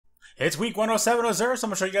It's week 107 of Xur, so I'm going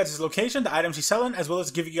to show you guys his location, the items he's selling, as well as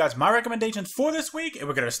give you guys my recommendations for this week, and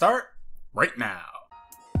we're going to start right now.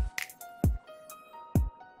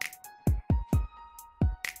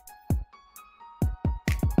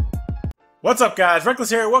 What's up guys, Reckless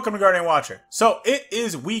here, welcome to Guardian Watcher. So it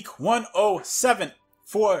is week 107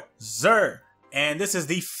 for Xur, and this is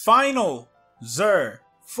the final Xur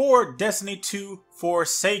for Destiny 2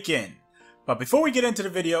 Forsaken. But before we get into the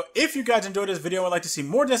video, if you guys enjoyed this video and would like to see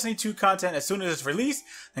more Destiny 2 content as soon as it's released,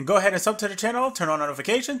 then go ahead and sub to the channel, turn on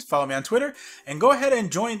notifications, follow me on Twitter, and go ahead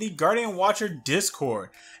and join the Guardian Watcher Discord.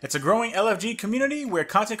 It's a growing LFG community where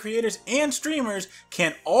content creators and streamers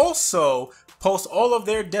can also post all of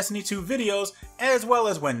their Destiny 2 videos as well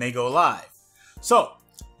as when they go live. So,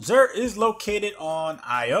 Xur is located on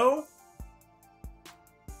IO.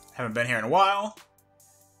 Haven't been here in a while.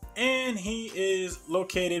 And he is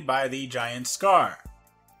located by the Giant Scar.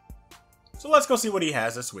 So let's go see what he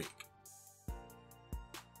has this week.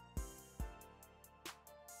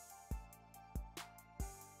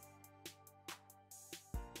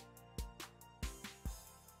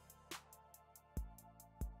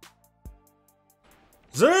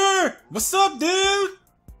 Xur! What's up, dude?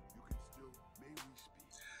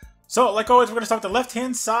 So, like always, we're going to start with the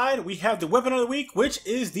left-hand side. We have the weapon of the week, which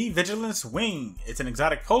is the Vigilance Wing. It's an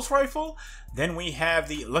exotic pulse rifle. Then we have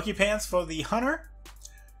the Lucky Pants for the Hunter,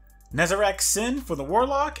 Nezarec Sin for the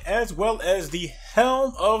Warlock, as well as the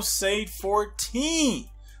Helm of Sade 14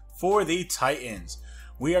 for the Titans.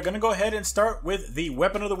 We are going to go ahead and start with the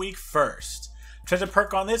weapon of the week first. Treasure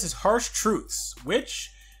perk on this is Harsh Truths, which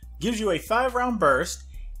gives you a 5-round burst,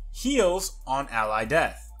 heals on ally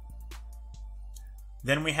death.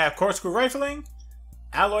 Then we have Corkscrew Rifling,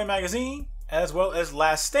 Alloy Magazine, as well as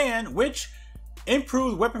Last Stand, which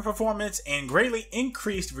improves weapon performance and greatly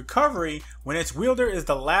increased recovery when its wielder is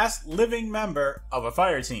the last living member of a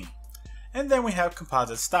fire team. And then we have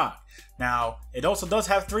Composite Stock. Now, it also does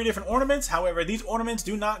have 3 different ornaments, however, these ornaments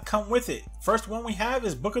do not come with it. First one we have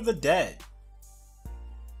is Book of the Dead.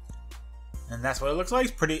 And that's what it looks like.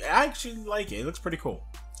 It's pretty, I actually like it. It looks pretty cool.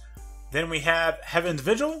 Then we have Heaven's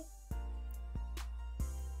Vigil.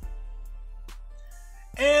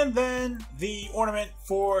 And then the ornament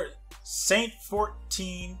for Saint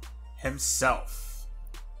 14 himself.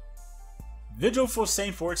 Vigil for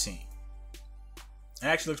Saint 14. It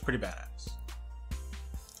actually looks pretty badass.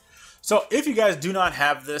 So if you guys do not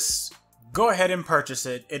have this, go ahead and purchase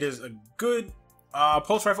it. It is a good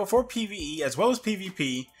pulse rifle for PvE as well as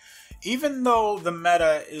PvP. Even though the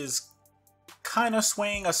meta is kind of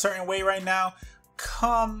swaying a certain way right now,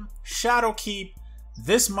 come Shadowkeep,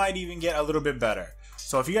 this might even get a little bit better.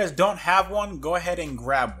 So if you guys don't have one, go ahead and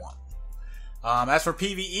grab one. As for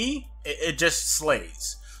PvE, it just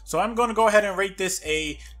slays. So I'm going to go ahead and rate this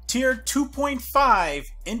a tier 2.5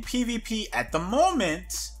 in PvP at the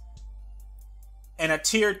moment, and a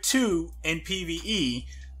tier 2 in PvE.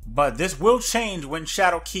 But this will change when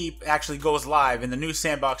Shadowkeep actually goes live and the new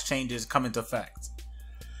sandbox changes come into effect.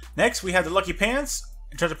 Next, we have the Lucky Pants.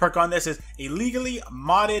 And treasure perk on this is a legally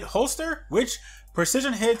modded holster, which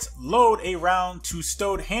precision hits load a round to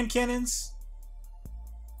stowed hand cannons.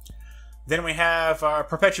 Then we have our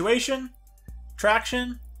Perpetuation,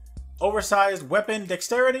 Traction, Oversized Weapon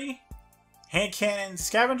Dexterity, Hand Cannon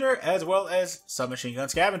Scavenger, as well as Submachine Gun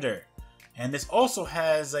Scavenger. And this also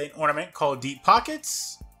has an ornament called Deep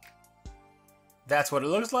Pockets. That's what it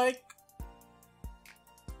looks like.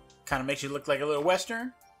 Kind of makes you look like a little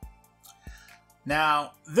Western.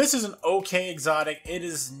 Now, this is an okay exotic. It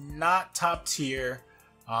is not top tier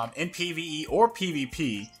in PvE or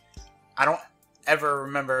PvP. I don't ever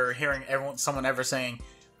remember hearing someone ever saying,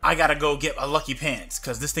 I gotta go get a Lucky Pants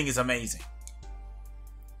because this thing is amazing.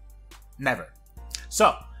 Never.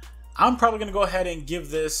 So, I'm probably going to go ahead and give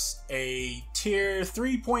this a tier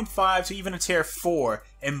 3.5 to even a tier 4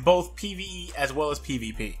 in both PvE as well as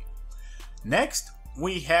PvP. Next,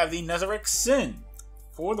 we have the Nezarec Sin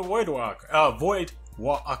for the Voidwalkers.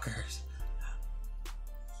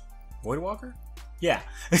 Voidwalker? Yeah.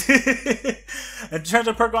 And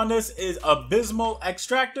treasure perk on this is Abysmal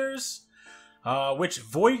Extractors, which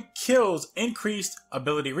void kills increased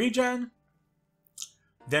ability regen.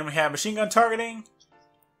 Then we have Machine Gun Targeting,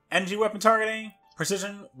 Energy Weapon Targeting,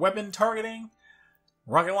 Precision Weapon Targeting,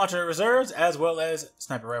 Rocket Launcher Reserves, as well as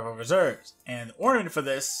Sniper Rifle Reserves. And the ornament for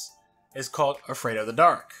this is called Afraid of the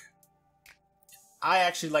Dark. I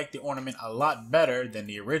actually like the ornament a lot better than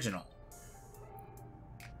the original.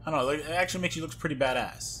 I don't know, it actually makes you look pretty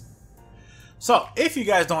badass. So, if you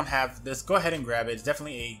guys don't have this, go ahead and grab it. It's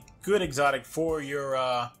definitely a good exotic for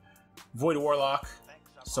your Void Warlock.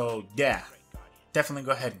 So, yeah, definitely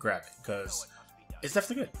go ahead and grab it, because it's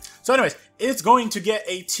definitely good. So anyways, it's going to get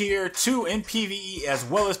a tier 2 in PvE as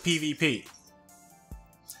well as PvP.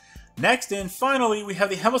 Next and finally, we have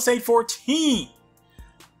the Saint 14.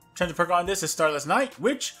 Change perk on this is Starless Night,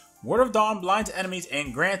 which Word of Dawn blinds enemies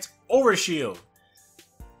and grants Overshield,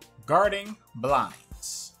 guarding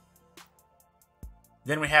blinds.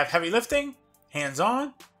 Then we have Heavy Lifting,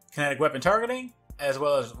 Hands-On, Kinetic Weapon Targeting, as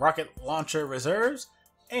well as Rocket Launcher Reserves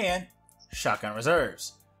and Shotgun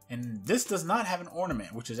Reserves. And this does not have an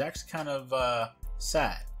ornament, which is actually kind of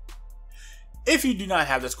sad. If you do not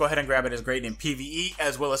have this, go ahead and grab it. It's great in PvE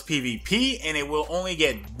as well as PvP, and it will only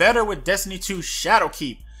get better with Destiny 2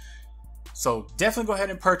 Shadowkeep. So definitely go ahead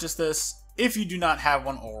and purchase this if you do not have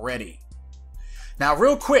one already. Now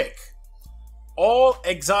real quick, all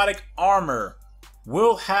exotic armor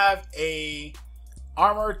will have a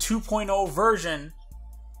Armor 2.0 version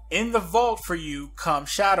in the vault for you come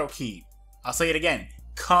Shadowkeep. I'll say it again,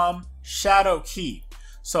 come Shadowkeep.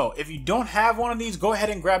 So if you don't have one of these, go ahead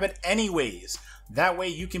and grab it anyways. That way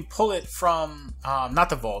you can pull it from, not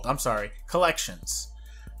the vault, I'm sorry, collections.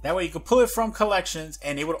 That way you can pull it from collections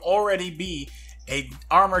and it would already be a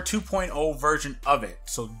Armor 2.0 version of it.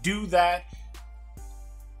 So do that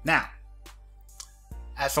now.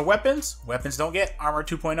 As for weapons, weapons don't get Armor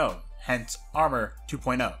 2.0, hence Armor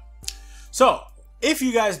 2.0. So if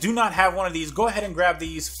you guys do not have one of these, go ahead and grab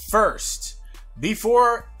these first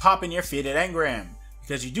before popping your Fated Engram,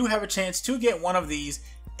 because you do have a chance to get one of these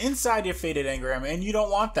inside your Fated Engram, and you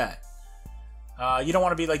don't want that. You don't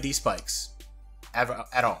want to be like these spikes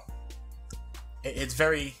at all. It's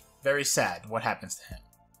very, very sad what happens to him.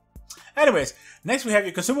 Anyways, next we have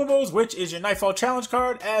your consumables, which is your Nightfall Challenge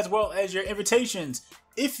card, as well as your invitations,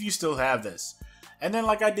 if you still have this. And then,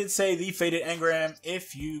 like I did say, the Fated Engram,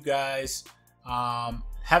 if you guys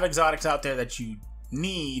have exotics out there that you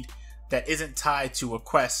need that isn't tied to a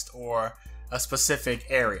quest or a specific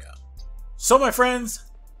area. So my friends,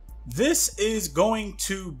 this is going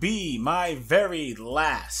to be my very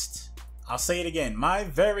last, I'll say it again, my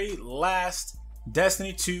very last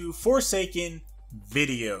Destiny 2 Forsaken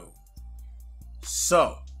video.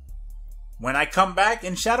 So, when I come back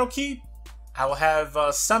in Shadowkeep, I will have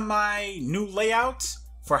semi new layout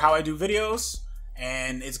for how I do videos,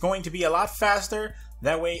 and it's going to be a lot faster.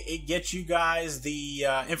 That way it gets you guys the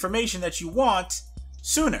information that you want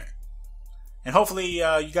sooner. And hopefully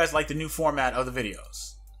you guys like the new format of the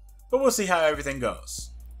videos. But we'll see how everything goes.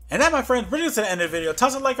 And that, my friends, brings us to the end of the video.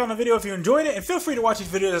 Toss a like on the video if you enjoyed it, and feel free to watch these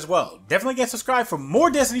videos as well. Definitely get subscribed for more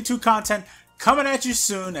Destiny 2 content coming at you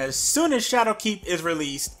soon as Shadowkeep is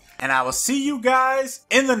released. And I will see you guys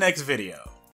in the next video.